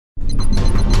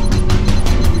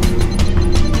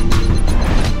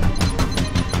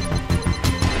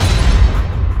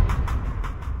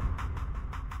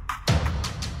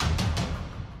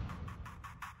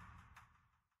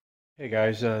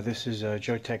Guys, this is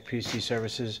Joeteck PC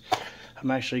Services.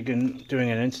 I'm actually doing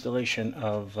an installation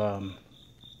of a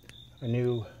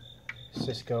new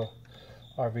Cisco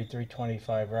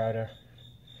RV325 router.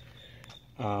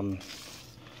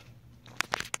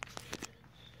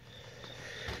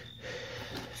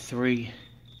 3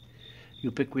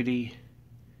 Ubiquiti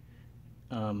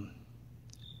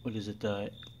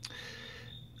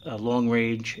long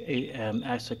range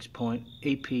access point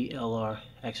AP-LR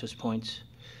access points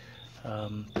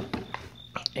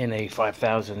in a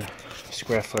 5,000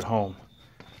 square foot home.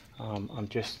 I'm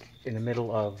just in the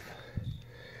middle of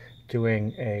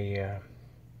doing a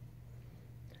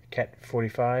Cat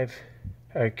 5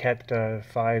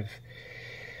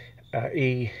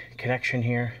 E connection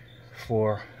here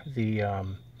for the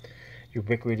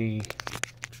Ubiquiti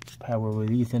power with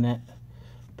Ethernet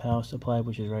power supply,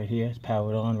 which is right here. It's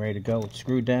powered on, ready to go. It's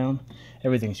screwed down.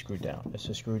 Everything's screwed down. This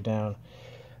is screwed down.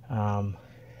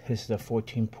 This is a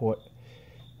 14 port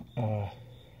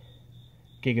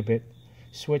gigabit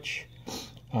switch,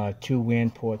 2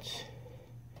 WAN ports,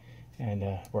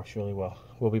 and works really well.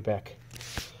 We'll be back.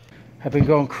 I've been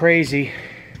going crazy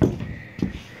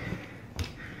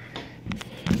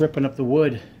ripping up the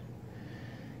wood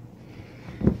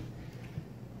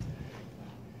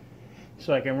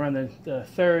so I can run the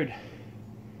third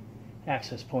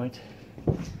access point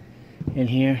in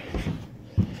here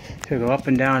to go up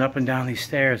and down these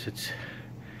stairs. It's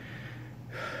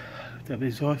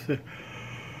exhausting.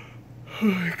 Oh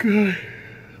my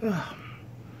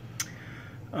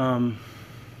god.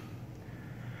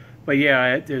 But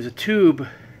yeah, there's a tube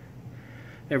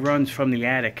that runs from the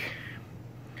attic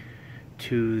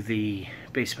to the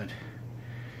basement.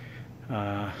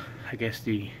 I guess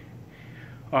the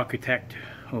architect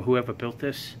or whoever built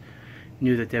this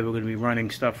knew that they were going to be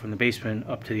running stuff from the basement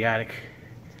up to the attic,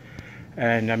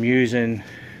 and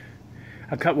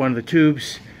I cut one of the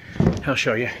tubes. I'll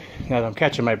show you now that I'm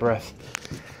catching my breath.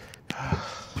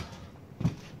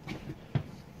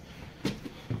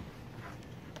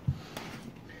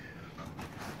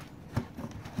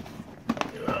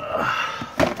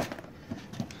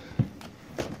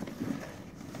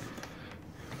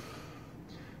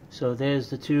 So there's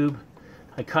the tube.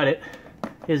 I cut it.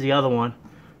 Here's the other one.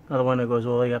 Another one that goes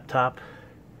all the way up top.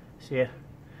 See it?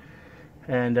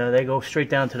 And they go straight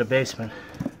down to the basement.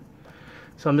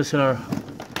 So I'm just going to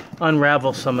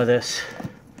unravel some of this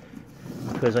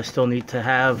because I still need to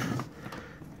have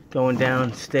going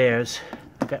downstairs.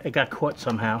 It got caught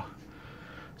somehow.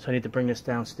 So I need to bring this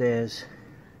downstairs.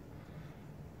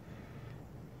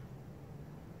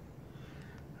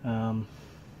 Oh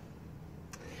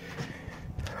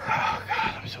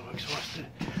God, I'm so exhausted.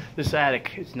 This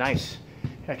attic is nice. You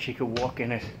actually could walk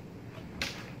in it.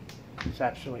 It's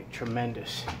absolutely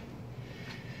tremendous.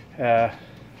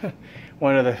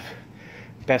 One of the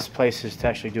best places to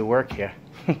actually do work here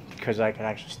because I can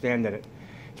actually stand in it.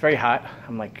 It's very hot.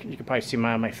 I'm like, you can probably see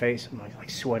on my face. I'm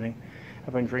like sweating.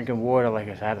 I've been drinking water like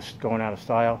it's going out of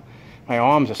style. My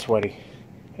arms are sweaty.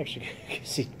 Actually, you can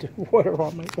see the water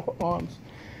on my arms.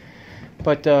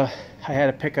 But I had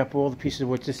to pick up all the pieces of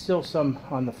wood. There's still some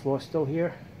on the floor still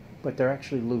here, but they're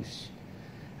actually loose.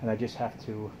 And I just have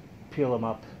to peel them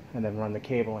up and then run the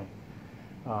cabling.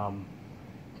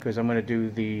 Because I'm going to do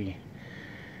the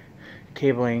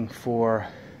cabling for,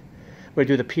 I'm going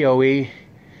to do the PoE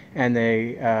and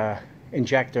the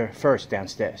injector first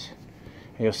downstairs.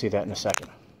 And you'll see that in a second.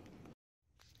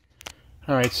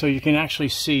 Alright, so you can actually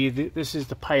see, this is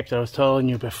the pipe that I was telling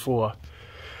you before.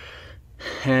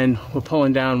 And we're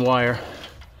pulling down wire.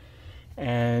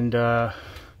 And we're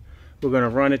going to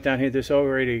run it down here. There's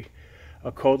already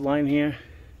a cold line here.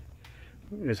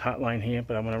 There's hot line here,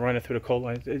 but I'm going to run it through the cold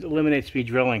line. It eliminates me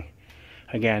drilling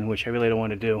again, which I really don't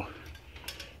want to do.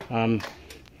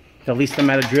 The least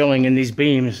amount of drilling in these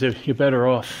beams, you're better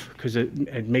off because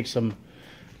it makes them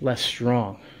less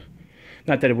strong.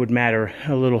 Not that it would matter,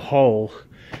 a little hole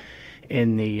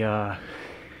in the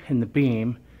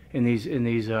beam in these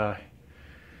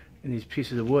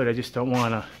pieces of wood. I just don't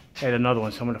want to add another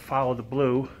one, so I'm going to follow the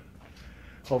blue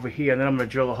over here, and then I'm going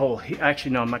to drill a hole.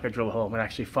 Actually, no, I'm not going to drill a hole. I'm going to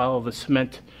actually follow the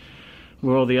cement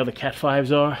where all the other Cat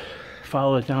 5s are.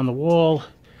 Follow it down the wall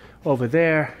over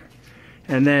there,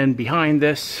 and then behind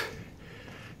this,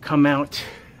 come out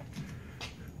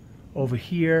over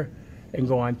here and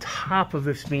go on top of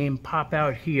this beam, pop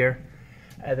out here,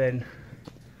 and then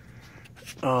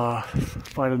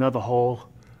find another hole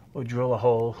or drill a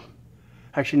hole.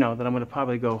 Actually, no, then I'm going to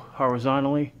probably go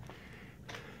horizontally.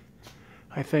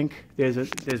 I think there's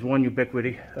one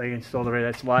Ubiquiti I installed already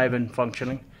that's live and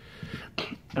functioning.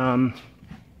 If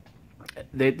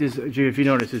you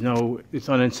notice, it's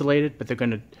uninsulated, but they're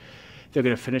going to they're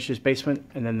gonna finish this basement,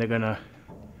 and then they're gonna,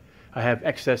 I have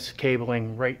excess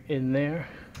cabling right in there.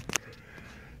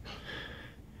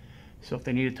 So if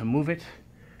they needed to move it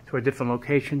to a different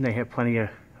location, they have plenty of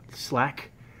slack,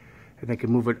 and they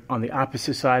can move it on the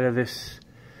opposite side of this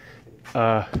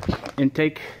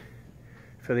intake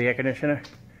for the air conditioner,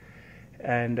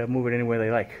 and move it anywhere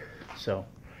they like. So,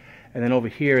 and then over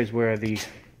here is where the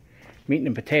meat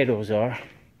and potatoes are.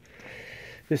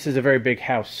 This is a very big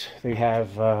house. They have,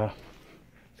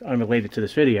 it's unrelated to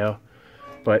this video,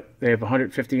 but they have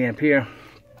 150 ampere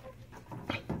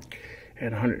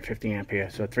and 150 ampere,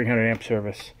 so 300 amp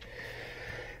service.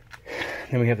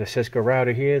 Then we have the Cisco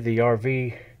router here, the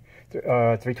RV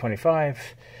 325.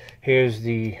 Here's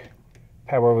the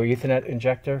power over Ethernet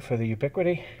injector for the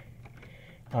Ubiquiti.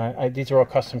 These are all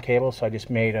custom cables, so I just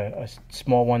made a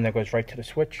small one that goes right to the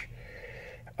switch.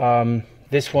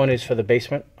 This one is for the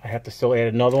basement. I have to still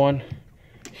add another one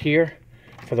here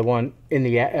for the one in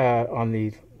the on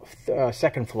the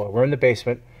second floor. We're in the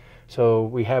basement, so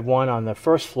we have one on the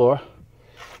first floor.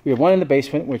 We have one in the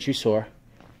basement, which you saw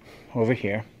over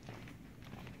here.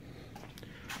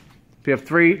 We have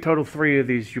total three of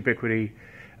these Ubiquiti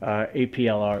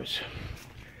AP-LRs,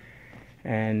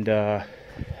 and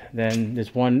then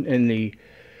there's one in the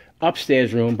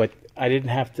upstairs room, but I didn't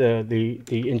have to.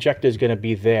 The injector is going to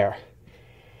be there.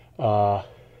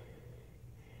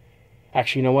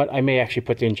 Actually, you know what? I may actually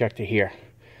put the injector here.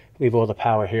 Leave all the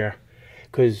power here,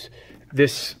 because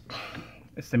it's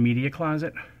the media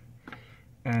closet,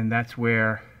 and that's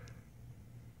where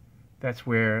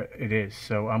it is.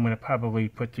 So I'm going to probably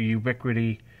put the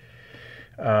Ubiquiti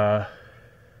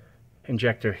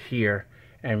injector here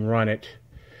and run it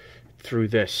through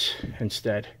this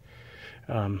instead.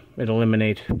 It'll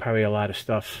eliminate probably a lot of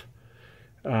stuff.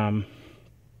 It'll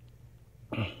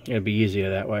be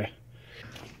easier that way.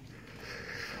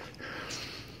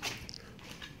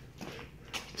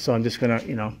 So I'm just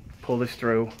gonna, pull this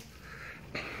through,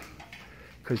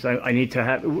 because I need to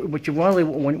have, what you want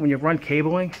when you run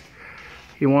cabling,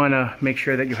 you want to make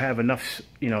sure that you have enough,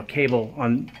 cable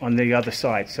on the other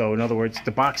side. So in other words,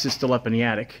 the box is still up in the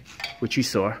attic, which you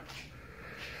saw.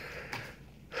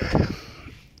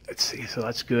 Let's see, so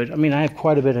that's good. I mean, I have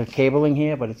quite a bit of cabling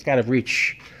here, but it's got to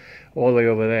reach all the way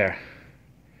over there,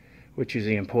 which is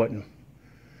the important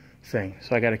thing.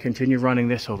 So I got to continue running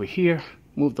this over here,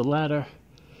 move the ladder,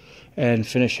 and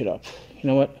finish it up. You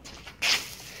know what?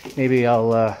 Maybe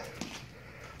I'll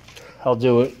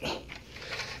do it.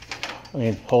 I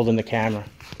mean, holding the camera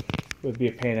would be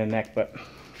a pain in the neck, but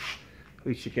at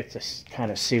least you get to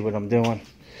kind of see what I'm doing.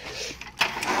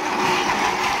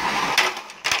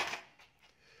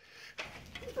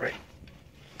 Right.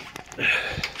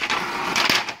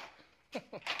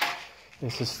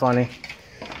 This is funny.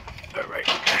 All right.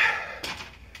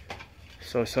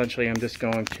 So essentially, I'm just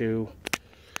going to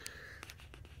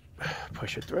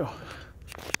push it through.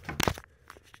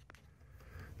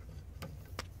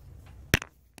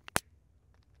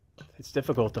 It's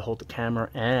difficult to hold the camera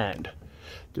and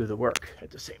do the work at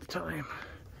the same time.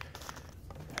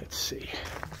 Let's see.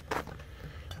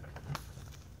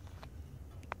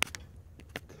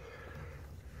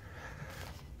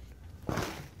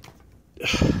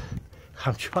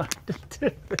 I'm trying to do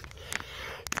it.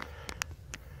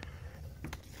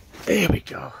 There we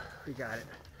go. We got it.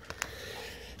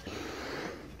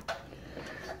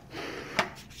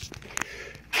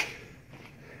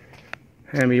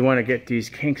 And you want to get these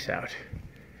kinks out,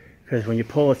 because when you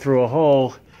pull it through a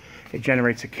hole, it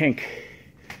generates a kink.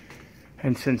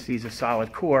 And since these are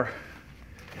solid core,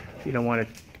 you don't want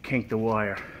to kink the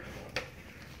wire.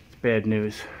 It's bad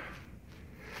news.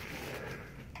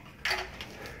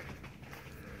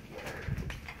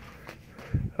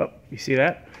 Oh, you see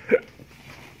that?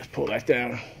 Let's pull that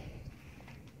down.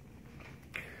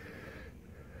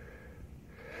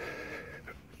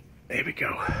 There we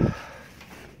go.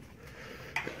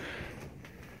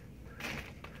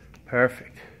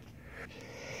 Perfect.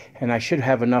 And I should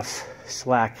have enough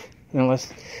slack.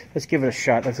 Let's give it a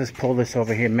shot. Let's just pull this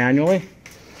over here manually.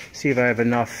 See if I have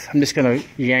enough. I'm just gonna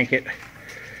yank it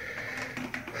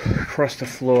across the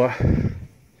floor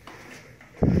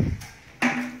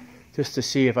just to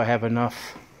see if I have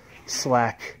enough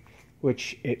slack,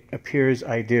 which it appears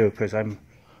I do, because I'm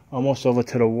almost over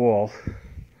to the wall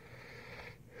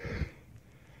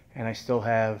and I still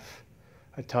have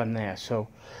a ton there. So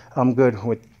I'm good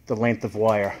with the length of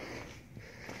wire,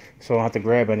 so I don't have to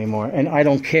grab anymore. And I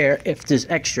don't care if there's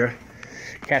extra.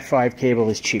 Cat 5 cable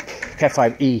is cheap. Cat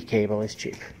 5e cable is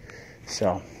cheap.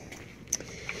 So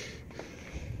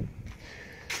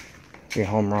be a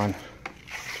home run.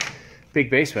 Big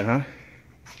basement, huh?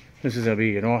 This is going to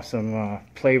be an awesome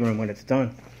playroom when it's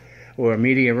done. Or a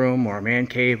media room or a man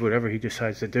cave, whatever he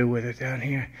decides to do with it down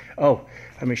here. Oh,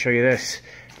 let me show you this.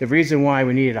 The reason why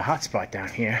we needed a hotspot down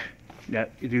here,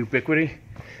 that Ubiquiti,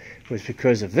 was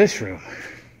because of this room.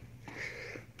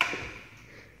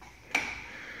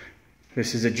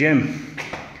 This is a gym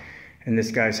in this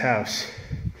guy's house,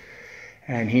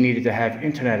 and he needed to have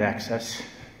internet access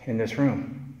in this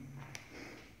room.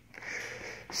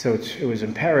 So it was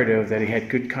imperative that he had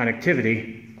good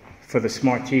connectivity for the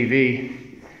smart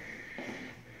TV.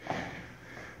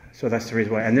 So that's the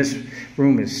reason why. And this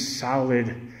room is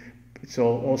solid. It's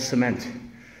all cement.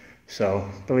 So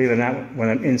believe it or not, when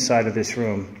I'm inside of this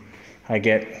room, I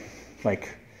get like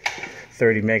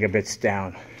 30 megabits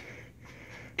down.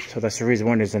 So that's the reason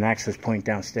why there's an access point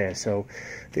downstairs. So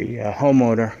the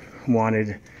homeowner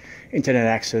wanted internet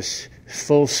access,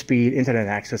 full speed internet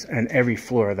access on every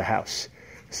floor of the house.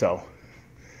 So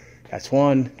that's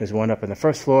one. There's one up on the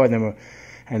first floor, and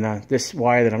then this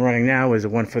wire that I'm running now is the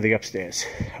one for the upstairs.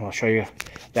 I'll show you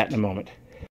that in a moment.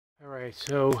 All right,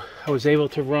 so I was able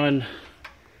to run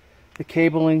the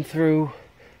cabling through.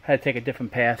 I had to take a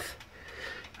different path,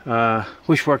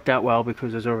 which worked out well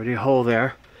because there's already a hole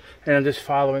there. And I'm just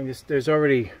following this. There's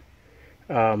already,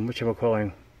 which I'm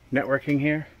calling networking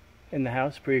here in the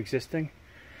house, pre-existing.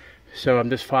 So I'm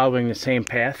just following the same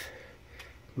path.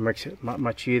 Makes it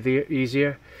much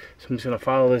easier. So I'm just going to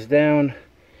follow this down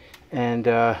and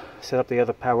set up the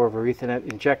other power over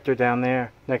Ethernet injector down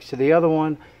there next to the other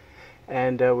one,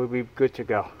 and we'll be good to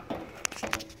go.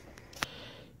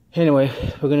 Anyway,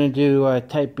 we're going to do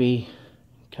type B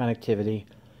connectivity,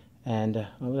 and oh,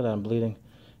 look at that, I'm bleeding.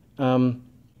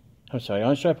 I'm sorry,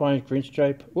 orange stripe, orange, green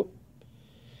stripe, whoop,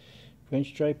 green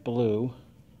stripe, blue,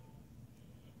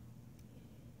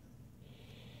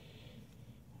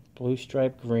 blue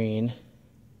stripe, green,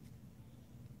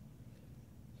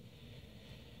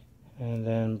 and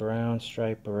then brown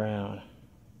stripe, brown.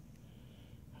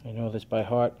 I know this by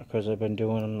heart because I've been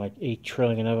doing them like 8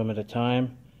 trillion of them at a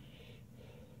time.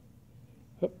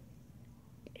 Oop.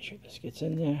 Make sure this gets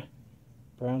in there.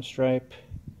 Brown stripe,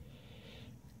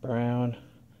 brown.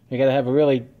 You got to have a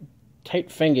really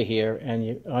tight finger here,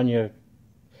 and on your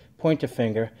pointer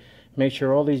finger, make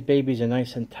sure all these babies are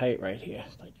nice and tight right here.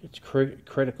 Like it's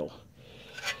critical.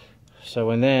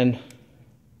 So, and then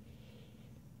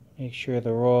make sure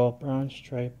they're all brown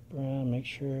stripe, brown. Make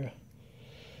sure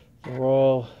they're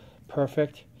all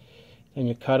perfect. Then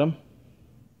you cut them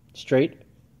straight,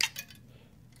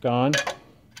 gone.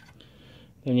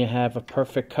 Then you have a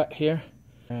perfect cut here,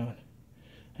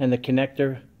 and the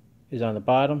connector is on the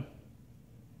bottom.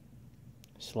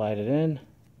 Slide it in,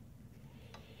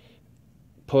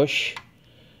 push.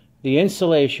 The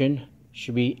insulation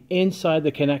should be inside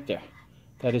the connector.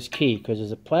 That is key, because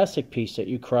there's a plastic piece that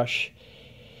you crush,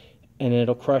 and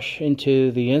it'll crush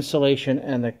into the insulation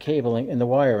and the cabling and the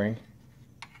wiring.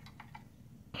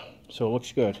 So it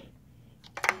looks good.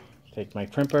 Take my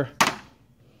crimper.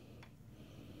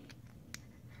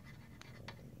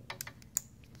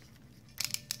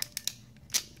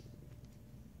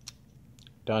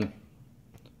 Done.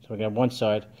 So we got one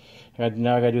side.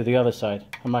 Now I got to do the other side.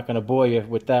 I'm not going to bore you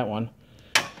with that one,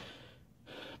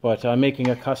 but I'm making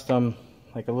a custom,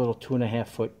 like a little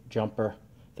 2.5-foot jumper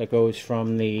that goes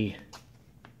from the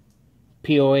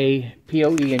PoE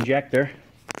injector,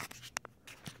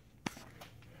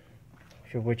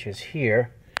 which is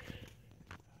here,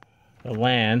 the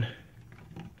LAN,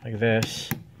 like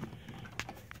this,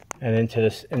 and into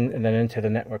this, and then into the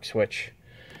network switch.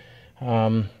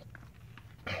 I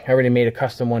already made a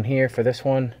custom one here for this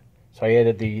one, so I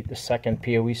added the second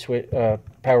PoE switch,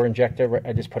 power injector.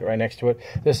 I just put it right next to it.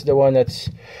 This is the one that's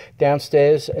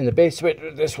downstairs in the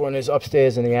basement. This one is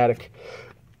upstairs in the attic.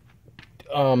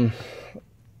 I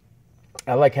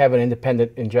like having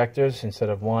independent injectors instead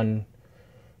of one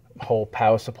whole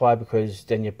power supply, because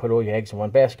then you put all your eggs in one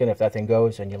basket. If that thing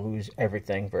goes, then you lose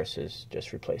everything versus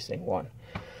just replacing one.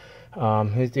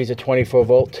 These are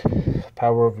 24-volt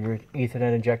power over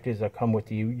Ethernet injectors that come with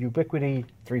the Ubiquiti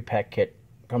 3-pack kit.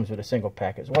 Comes with a single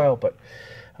pack as well, but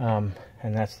and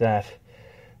that's that.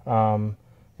 The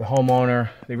homeowner,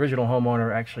 the original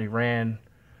homeowner, actually ran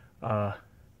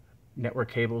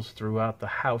network cables throughout the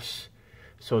house,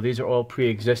 so these are all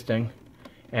pre-existing.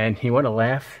 And you want to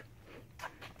laugh?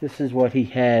 This is what he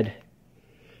had.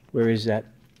 Where is that?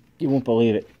 You won't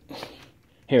believe it.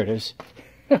 Here it is.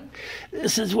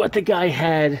 This is what the guy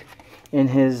had in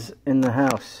the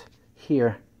house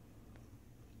here.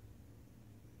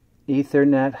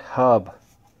 Ethernet hub,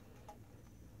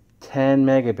 10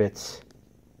 megabits,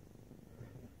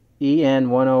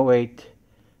 EN108.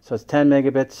 So it's 10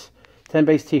 megabits, 10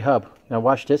 base T hub. Now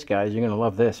watch this, guys. You're gonna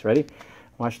love this. Ready?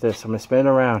 Watch this. I'm gonna spin it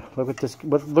around. Look at this.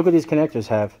 Look what these connectors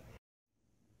have.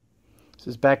 This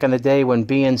is back in the day when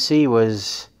BNC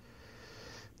was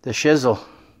the shizzle.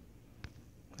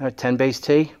 10 base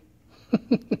T.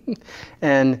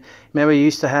 And remember, you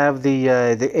used to have the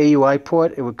AUI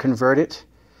port. It would convert it.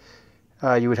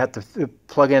 You would have to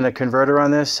plug in a converter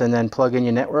on this and then plug in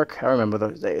your network. I remember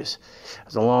those days. It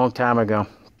was a long time ago.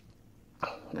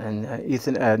 And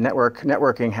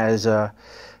networking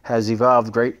has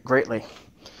evolved greatly.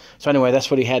 So anyway,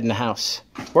 that's what he had in the house.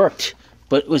 Worked,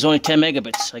 but it was only 10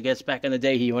 megabits. I guess back in the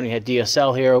day he only had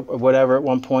DSL here or whatever at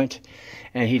one point,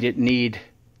 and he didn't need,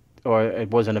 or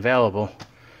it wasn't available,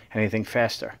 anything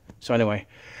faster. So anyway,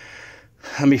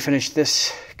 let me finish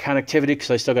this connectivity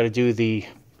because I still got to do the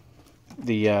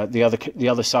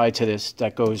other side to this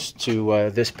that goes to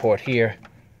this port here,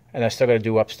 and I still got to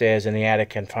do upstairs in the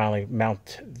attic and finally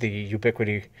mount the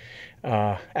Ubiquiti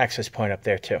access point up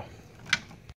there too.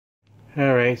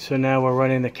 All right, so now we're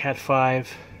running the Cat 5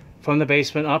 from the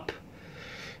basement up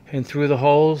and through the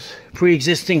holes,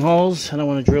 pre-existing holes. I don't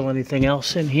want to drill anything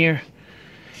else in here.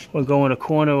 We'll go in a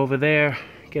corner over there,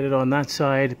 get it on that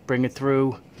side, bring it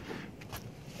through.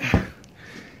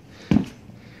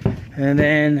 And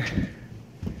then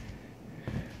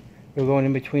we're going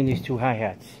in between these two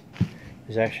hi-hats.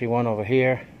 There's actually one over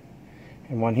here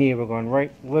and one here. We're going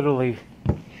right literally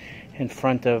in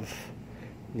front of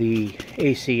the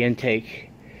AC intake.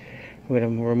 We're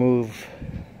going to remove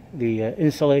the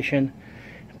insulation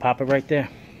and pop it right there.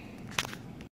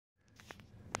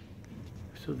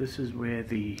 So this is where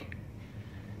the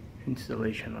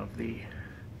installation of the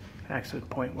access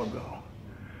point will go,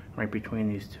 right between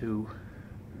these two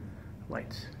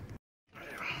lights.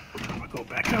 We'll go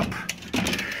back up.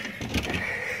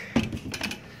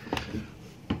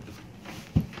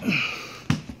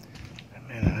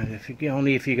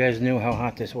 Only if you guys knew how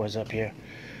hot this was up here.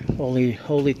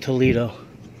 Holy Toledo.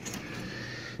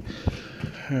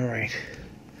 All right.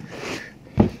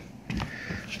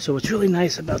 So what's really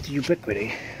nice about the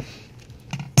Ubiquiti,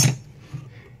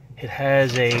 it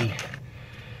has a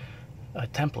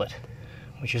template,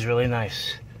 which is really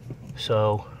nice.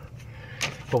 So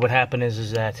what would happen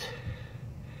is that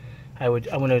I'm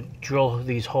going to drill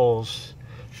these holes,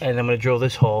 and I'm going to drill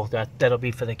this hole. That'll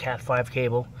be for the Cat 5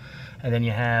 cable. And then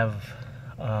you have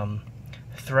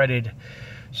threaded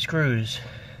screws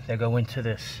that go into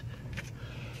this.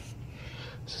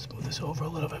 Let's move this over a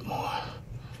little bit more. I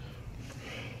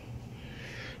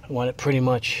want it pretty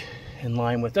much in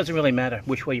line with, doesn't really matter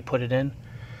which way you put it in,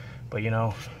 but you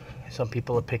know, some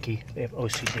people are picky, they have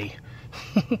OCD,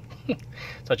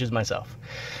 such as myself.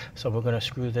 So we're going to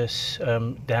screw this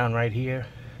down right here,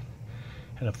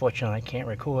 and unfortunately I can't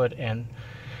record and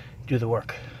do the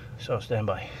work, so stand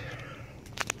by.